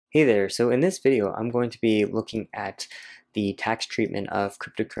Hey there, so in this video I'm going to be looking at the tax treatment of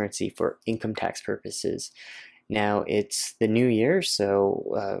cryptocurrency for income tax purposes. Now it's the new year,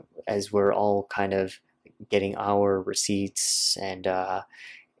 so as we're all kind of getting our receipts and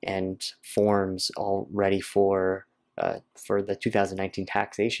forms all ready for the 2019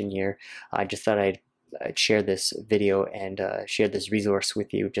 taxation year, I just thought I'd share this video and share this resource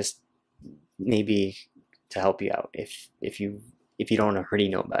with you, just maybe to help you out if you don't already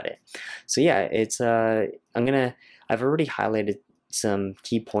know about it. So yeah, it's I've already highlighted some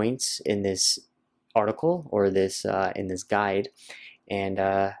key points in this article or this in this guide, and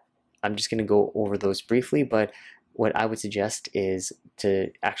I'm just gonna go over those briefly. But what I would suggest is to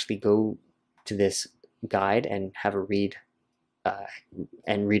actually go to this guide and have a read uh,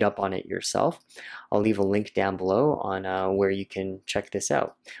 and read up on it yourself. I'll leave a link down below on where you can check this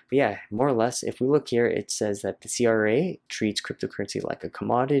out. But yeah, more or less, if we look here, it says that the CRA treats cryptocurrency like a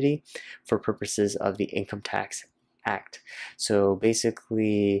commodity for purposes of the Income Tax Act. So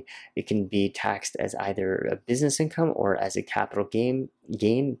basically, it can be taxed as either a business income or as a capital gain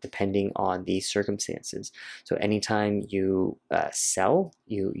depending on the circumstances. So anytime you sell,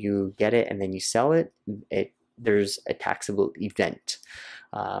 you get it and then you sell it, there's a taxable event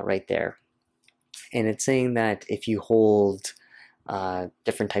right there. And it's saying that if you hold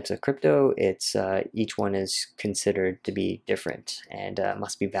different types of crypto, it's each one is considered to be different and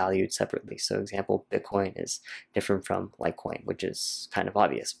must be valued separately. So example, Bitcoin is different from Litecoin, which is kind of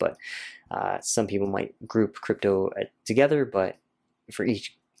obvious, but some people might group crypto together, but for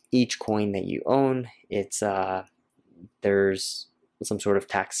each coin that you own, it's there's some sort of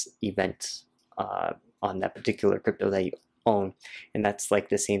tax event on that particular crypto that you own, and that's like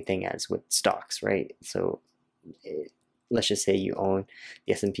the same thing as with stocks, right? So let's just say you own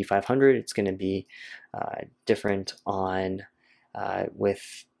the S&P 500, it's going to be different on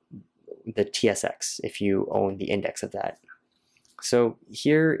with the TSX if you own the index of that. So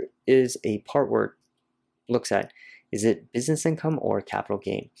here is a part where it looks at, is it business income or capital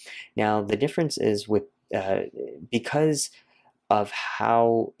gain? Now the difference is with because of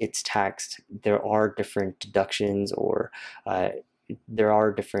how it's taxed, there are different deductions or there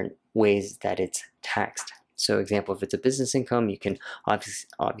are different ways that it's taxed. So example, if it's a business income, you can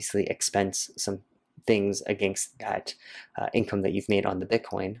obviously expense some things against that income that you've made on the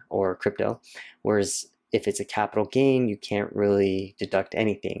Bitcoin or crypto. Whereas if it's a capital gain, you can't really deduct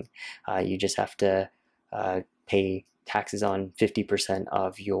anything. You just have to pay taxes on 50%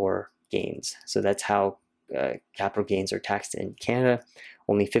 of your gains. So that's how capital gains are taxed in Canada.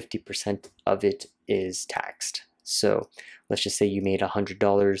 Only 50% of it is taxed. So let's just say you made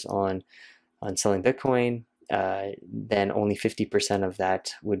 $100 on selling Bitcoin, then only 50% of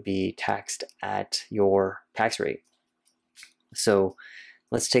that would be taxed at your tax rate. So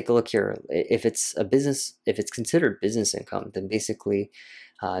let's take a look here. If it's a business, if it's considered business income, then basically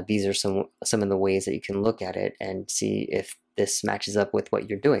these are some of the ways that you can look at it and see if this matches up with what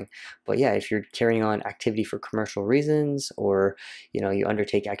you're doing. But yeah, if you're carrying on activity for commercial reasons, or you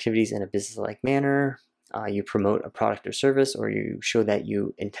undertake activities in a business-like manner, you promote a product or service, or you show that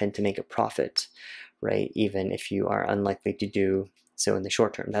you intend to make a profit, right? Even if you are unlikely to do so in the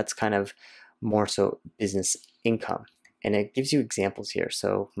short term, that's kind of more so business income. And it gives you examples here.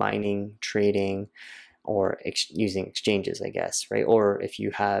 So mining, trading, or using exchanges, I guess, right? Or if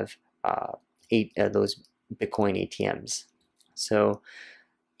you have those Bitcoin ATMs. So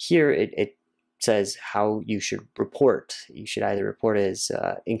here it says how you should report. You should either report as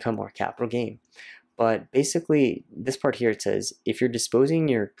income or capital gain. But basically, this part here, it says if you're disposing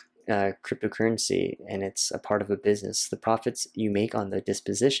your cryptocurrency and it's a part of a business, the profits you make on the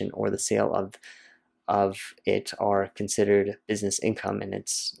disposition or the sale of it are considered business income, and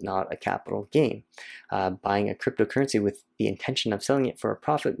it's not a capital gain. Buying a cryptocurrency with the intention of selling it for a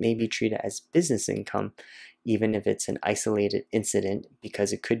profit may be treated as business income, even if it's an isolated incident,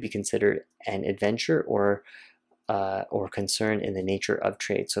 because it could be considered an adventure or concern in the nature of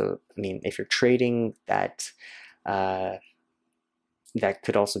trade. So, I mean, if you're trading, that that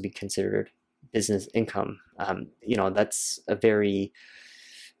could also be considered business income. That's a very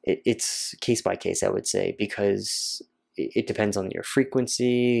it's case by case, I would say, because it depends on your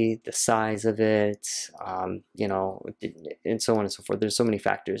frequency, the size of it, and so on and so forth. There's so many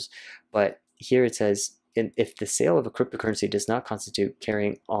factors. But here it says, if the sale of a cryptocurrency does not constitute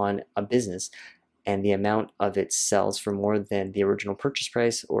carrying on a business, and the amount of it sells for more than the original purchase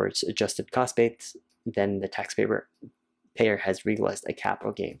price or its adjusted cost base, then the taxpayer has realized a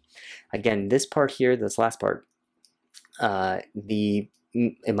capital gain. Again, this part here, this last part,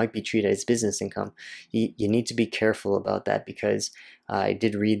 it might be treated as business income. You need to be careful about that, because I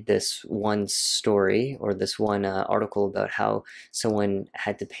did read this one story or this one article about how someone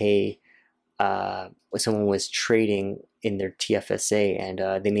had to pay, someone was trading in their TFSA,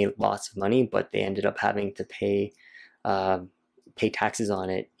 and they made lots of money, but they ended up having to pay taxes on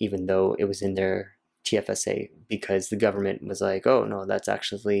it, even though it was in their TFSA, because the government was like, oh no, that's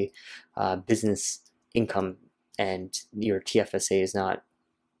actually business income, and your TFSA is not,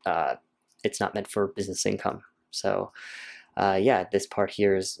 it's not meant for business income. So yeah, this part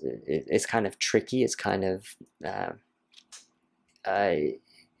here is kind of tricky. It's kind of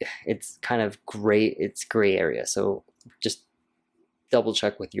it's kind of gray. It's gray area. So just double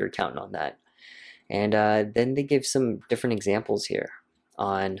check with your accountant on that. And then they give some different examples here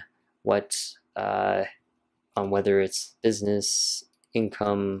on what on whether it's business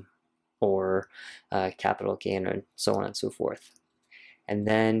income or capital gain, and so on and so forth. And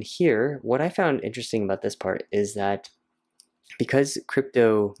then here, what I found interesting about this part is that because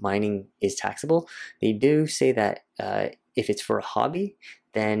crypto mining is taxable, they do say that if it's for a hobby,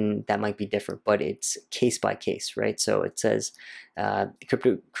 then that might be different, but it's case by case, right? So it says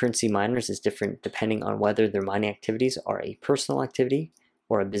cryptocurrency miners is different depending on whether their mining activities are a personal activity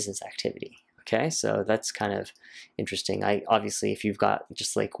or a business activity. Okay, so that's kind of interesting. Obviously, if you've got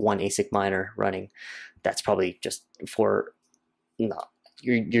just like one ASIC miner running, that's probably just for, no,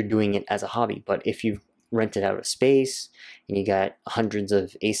 you're doing it as a hobby. But if you've rented out a space and you got hundreds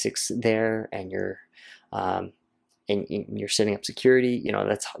of ASICs there, and you're setting up security, you know,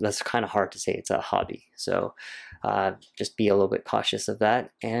 that's kind of hard to say it's a hobby. So just be a little bit cautious of that.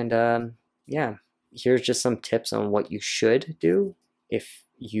 And yeah, here's just some tips on what you should do if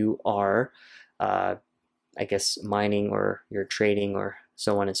you are I guess mining, or you're trading, or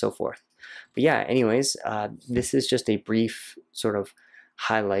so on and so forth. But yeah, anyways, this is just a brief sort of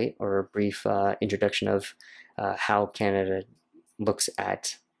highlight, or a brief introduction of how Canada looks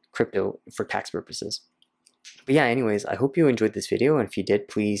at crypto for tax purposes. But yeah, anyways, I hope you enjoyed this video, and if you did,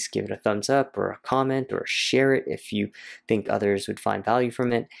 please give it a thumbs up or a comment, or share it if you think others would find value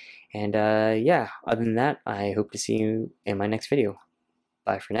from it. And yeah, other than that, I hope to see you in my next video.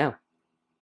 Bye for now.